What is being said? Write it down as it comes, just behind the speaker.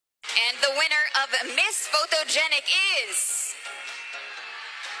And the winner of Miss Photogenic is...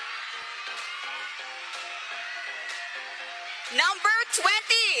 number 20,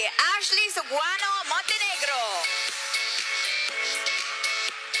 Ashley Subijano Montenegro.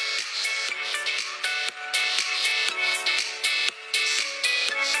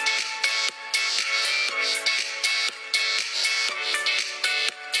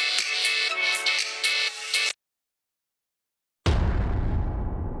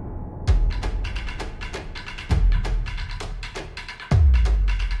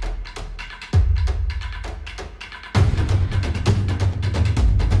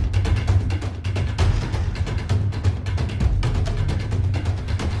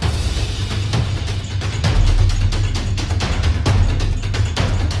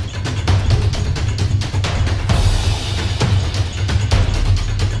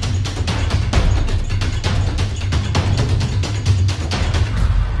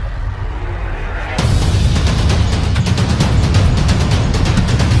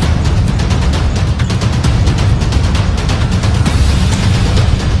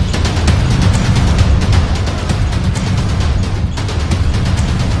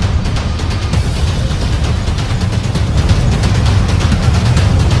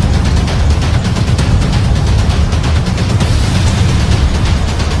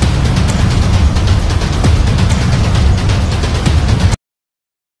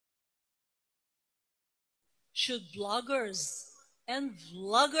 Should bloggers and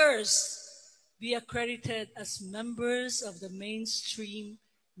vloggers be accredited as members of the mainstream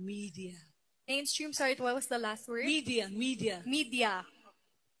media? Mainstream, sorry, what was the last word? Media. Media.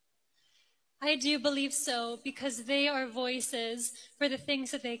 I do believe so, because they are voices for the things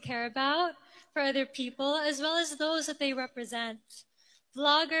that they care about, for other people, as well as those that they represent.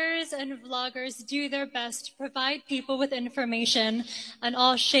 Vloggers and vloggers do their best to provide people with information on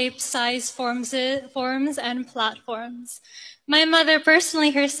all shapes, size, forms, and platforms. My mother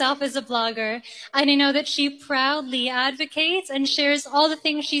personally herself is a blogger, and I know that she proudly advocates and shares all the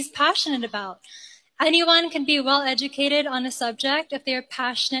things she's passionate about. Anyone can be well educated on a subject if they're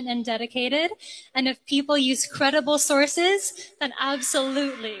passionate and dedicated, and if people use credible sources, then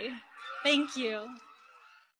absolutely. Thank you.